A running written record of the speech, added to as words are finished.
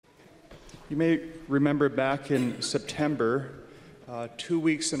You may remember back in September, 2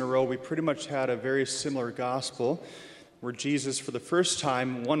 weeks in a row, we pretty much had a very similar gospel where Jesus, for the first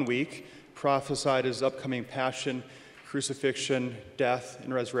time, 1 week, prophesied his upcoming passion, crucifixion, death,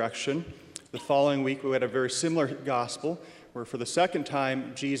 and resurrection. The following week, we had a very similar gospel where, for the second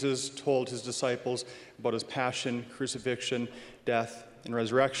time, Jesus told his disciples about his passion, crucifixion, death, and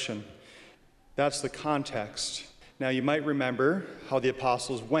resurrection. That's the context. Now, you might remember how the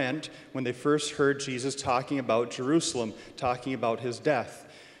apostles went when they first heard Jesus talking about Jerusalem, talking about his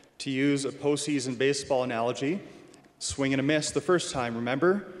death. To use a postseason baseball analogy, swing and a miss the first time,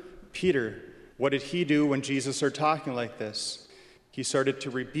 remember? Peter, what did he do when Jesus started talking like this? He started to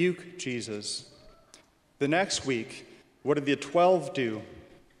rebuke Jesus. The next week, what did the 12 do?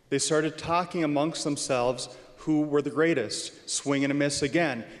 They started talking amongst themselves who were the greatest. Swing and a miss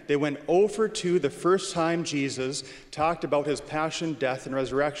again. They went over to the first time Jesus talked about his passion, death, and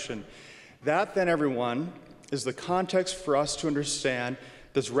resurrection. That, then, everyone, is the context for us to understand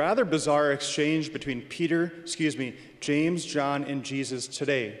this rather bizarre exchange between James, John, and Jesus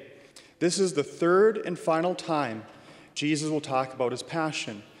today. This is the third and final time Jesus will talk about his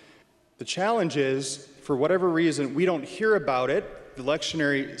passion. The challenge is, for whatever reason, we don't hear about it. The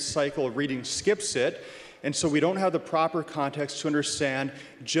lectionary cycle of reading skips it. And so we don't have the proper context to understand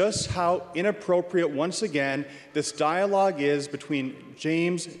just how inappropriate, once again, this dialogue is between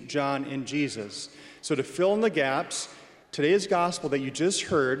James, John, and Jesus. So to fill in the gaps, today's gospel that you just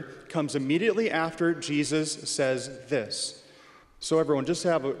heard comes immediately after Jesus says this. So everyone, just to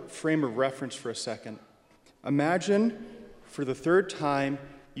have a frame of reference for a second. Imagine for the third time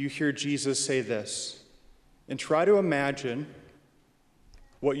you hear Jesus say this, and try to imagine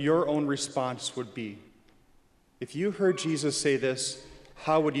what your own response would be. If you heard Jesus say this,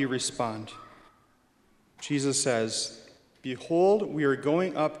 how would you respond? Jesus says, "Behold, we are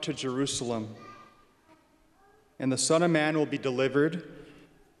going up to Jerusalem, and the Son of Man will be delivered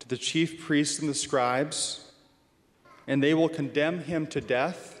to the chief priests and the scribes, and they will condemn him to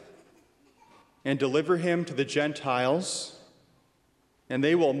death and deliver him to the Gentiles, and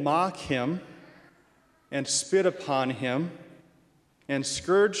they will mock him and spit upon him and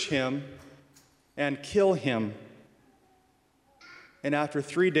scourge him and kill him. And after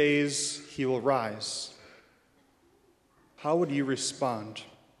 3 days, he will rise." How would you respond?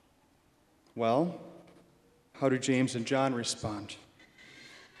 Well, how do James and John respond?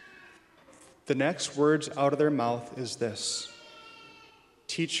 The next words out of their mouth is this: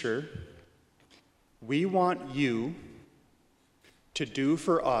 "Teacher, we want you to do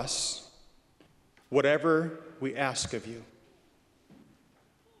for us whatever we ask of you."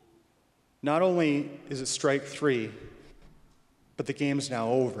 Not only is it strike three, but the game's now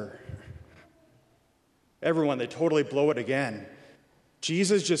over. Everyone, they totally blow it again.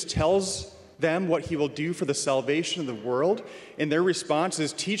 Jesus just tells them what he will do for the salvation of the world, and their response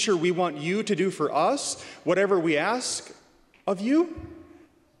is, "Teacher, we want you to do for us whatever we ask of you."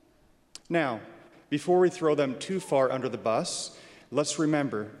 Now, before we throw them too far under the bus, let's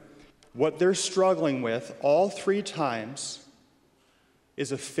remember what they're struggling with all three times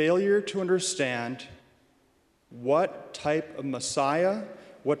is a failure to understand what type of Messiah,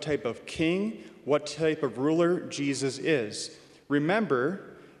 what type of king, what type of ruler Jesus is.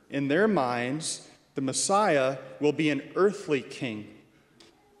 Remember, in their minds, the Messiah will be an earthly king.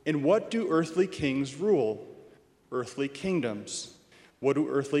 And what do earthly kings rule? Earthly kingdoms. What do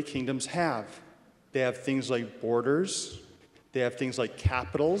earthly kingdoms have? They have things like borders. They have things like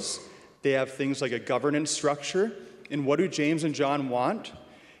capitals. They have things like a governance structure. And what do James and John want?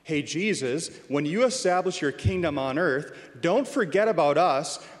 Hey, Jesus, when you establish your kingdom on earth, don't forget about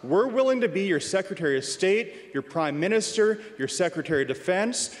us. We're willing to be your Secretary of State, your Prime Minister, your Secretary of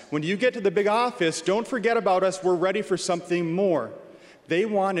Defense. When you get to the big office, don't forget about us. We're ready for something more. They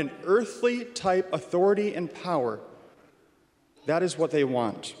want an earthly type authority and power. That is what they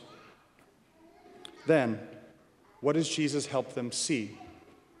want. Then, what does Jesus help them see?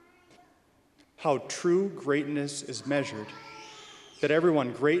 How true greatness is measured. That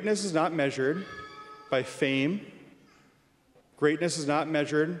everyone, greatness is not measured by fame. Greatness is not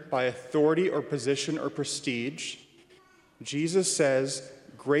measured by authority or position or prestige. Jesus says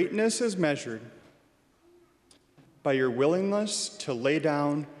greatness is measured by your willingness to lay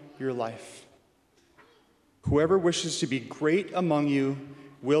down your life. Whoever wishes to be great among you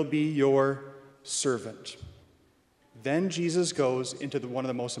will be your servant. Then Jesus goes into one of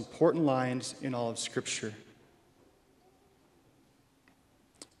the most important lines in all of Scripture.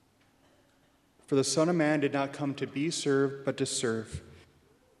 For the Son of Man did not come to be served, but to serve,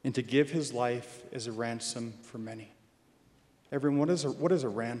 and to give his life as a ransom for many. Everyone, what is a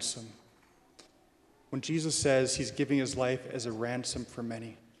ransom? When Jesus says he's giving his life as a ransom for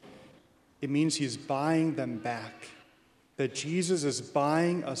many, it means he's buying them back. That Jesus is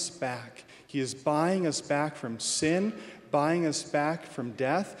buying us back. He is buying us back from sin, buying us back from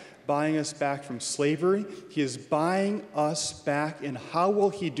death, buying us back from slavery. He is buying us back. And how will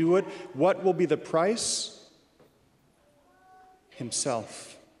he do it? What will be the price?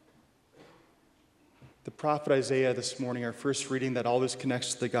 Himself. The prophet Isaiah this morning, our first reading that always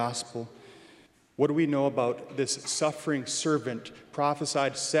connects to the gospel. What do we know about this suffering servant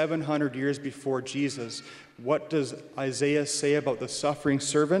prophesied 700 years before Jesus? What does Isaiah say about the suffering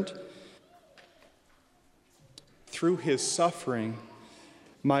servant? Through his suffering,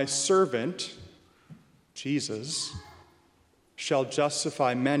 my servant, Jesus, shall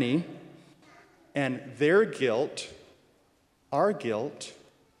justify many, and their guilt, our guilt,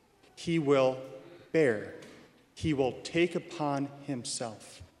 he will bear. He will take upon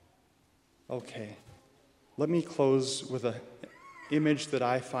himself. Okay, let me close with an image that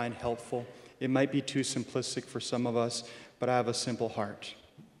I find helpful. It might be too simplistic for some of us, but I have a simple heart.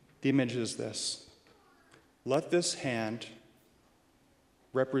 The image is this. Let this hand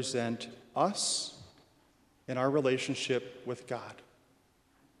represent us in our relationship with God.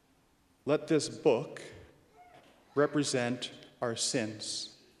 Let this book represent our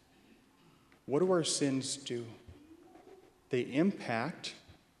sins. What do our sins do? They impact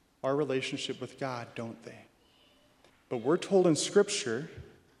our relationship with God, don't they? But we're told in Scripture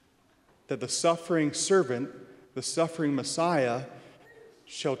that the suffering servant, the suffering Messiah,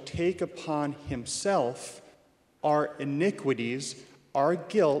 shall take upon himself our iniquities, our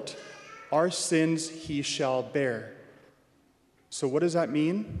guilt, our sins he shall bear. So what does that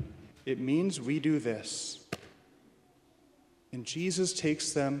mean? It means we do this. And Jesus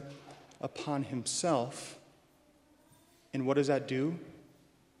takes them upon himself. And what does that do?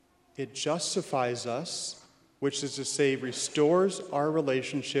 It justifies us, which is to say, restores our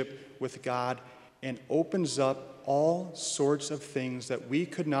relationship with God and opens up all sorts of things that we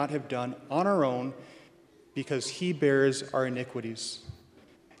could not have done on our own because he bears our iniquities.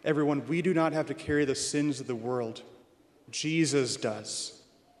 Everyone, we do not have to carry the sins of the world. Jesus does.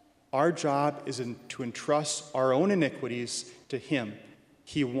 Our job is to entrust our own iniquities to him.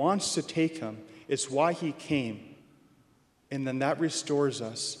 He wants to take them. It's why he came. And then that restores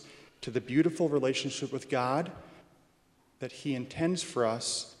us to the beautiful relationship with God that he intends for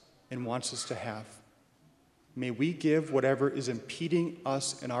us and wants us to have. May we give whatever is impeding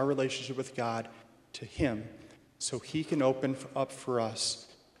us in our relationship with God to him so he can open up for us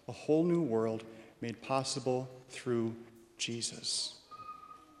a whole new world made possible through Jesus.